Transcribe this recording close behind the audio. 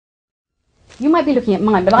You might be looking at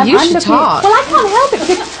mine, but I'm should looking talk. Well, I can't help it,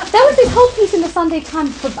 because there was this whole piece in the Sunday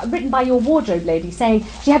Times written by your wardrobe lady saying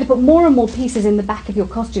she had to put more and more pieces in the back of your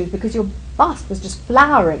costumes because your bust was just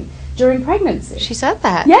flowering during pregnancy. She said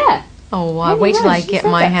that? Yeah. Oh, wow. Really Wait till was. I get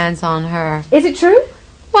my hands on her. Is it true?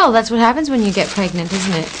 Well, that's what happens when you get pregnant,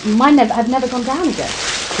 isn't it? Mine have never gone down again.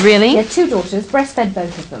 Really? Yeah, 2 daughters, breastfed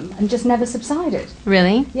both of them, and just never subsided.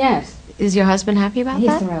 Really? Yes. Is your husband happy about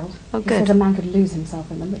that? He's thrilled. Oh, He good. says a man could lose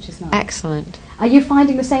himself in them, which is nice. Excellent. Are you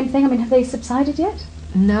finding the same thing? I mean, have they subsided yet?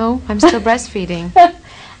 No, I'm still breastfeeding.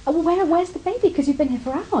 Well, where's the baby? Because you've been here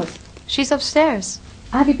for hours. She's upstairs.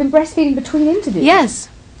 Have you been breastfeeding between interviews? Yes.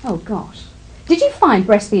 Oh, gosh. Did you find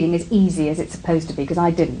breastfeeding as easy as it's supposed to be? Because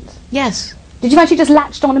I didn't. Yes. Did you actually just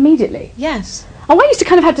latched on immediately? Yes. Oh, I used to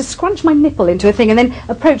kind of have to scrunch my nipple into a thing and then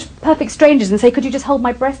approach perfect strangers and say, could you just hold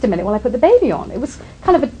my breast a minute while I put the baby on? It was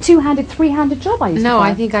kind of a 2-handed, 3-handed job I used to No,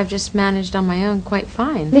 find. I think I've just managed on my own quite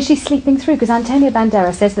fine. Is she sleeping through? Because Antonio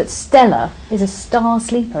Banderas says that Stella is a star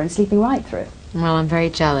sleeper and sleeping right through. Well, I'm very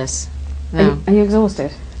jealous. No. Are you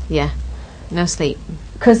exhausted? Yeah. No sleep.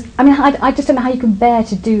 Because, I mean, I just don't know how you can bear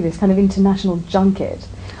to do this kind of international junket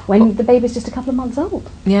when the baby's just a couple of months old.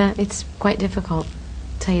 Yeah, it's quite difficult,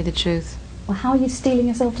 to tell you the truth. Well, how are you steeling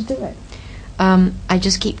yourself to do it? I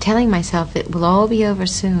just keep telling myself it will all be over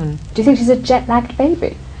soon. Do you think she's a jet-lagged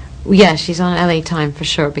baby? Yeah, she's on LA time for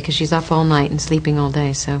sure because she's up all night and sleeping all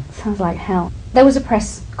day, so... Sounds like hell. There was a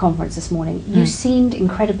press conference this morning. You seemed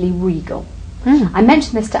incredibly regal. I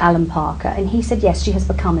mentioned this to Alan Parker, and he said, yes, she has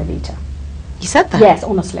become Evita. You said that? Yes,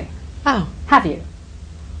 honestly. Oh. Have you?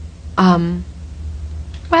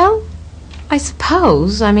 Well, I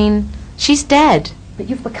suppose. I mean, she's dead. But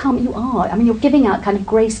you are. I mean, you're giving out kind of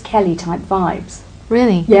Grace Kelly-type vibes.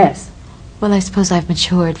 Really? Yes. Well, I suppose I've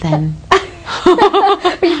matured then. But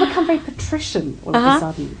you've become very patrician all of a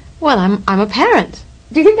sudden. Well, I'm a parent.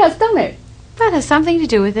 Do you think that's done it? That has something to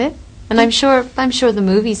do with it. And I'm sure the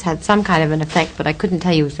movies had some kind of an effect, but I couldn't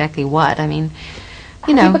tell you exactly what. I mean,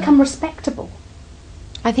 you know. Have you become respectable?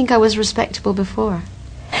 I think I was respectable before.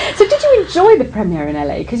 So did you enjoy the premiere in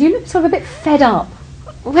LA? Because you looked sort of a bit fed up.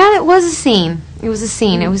 Well, it was a scene. It was a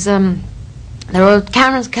scene. It was, there were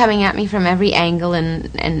cameras coming at me from every angle,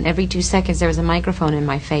 and every 2 seconds there was a microphone in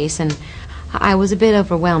my face, and I was a bit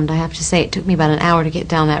overwhelmed, I have to say. It took me about an hour to get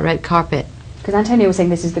down that red carpet. Because Antonio was saying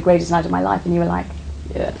this is the greatest night of my life, and you were like,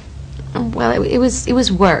 yeah. Well, it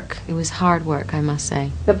was work. It was hard work, I must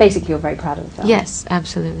say. But basically you're very proud of the film. Yes,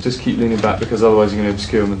 absolutely. Just keep leaning back because otherwise you're going to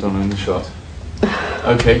obscure Madonna in the shot.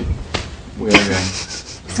 Okay, we are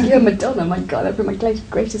going. You're Madonna, my God, that'd be my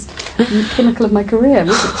greatest pinnacle of my career,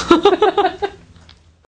 wouldn't it?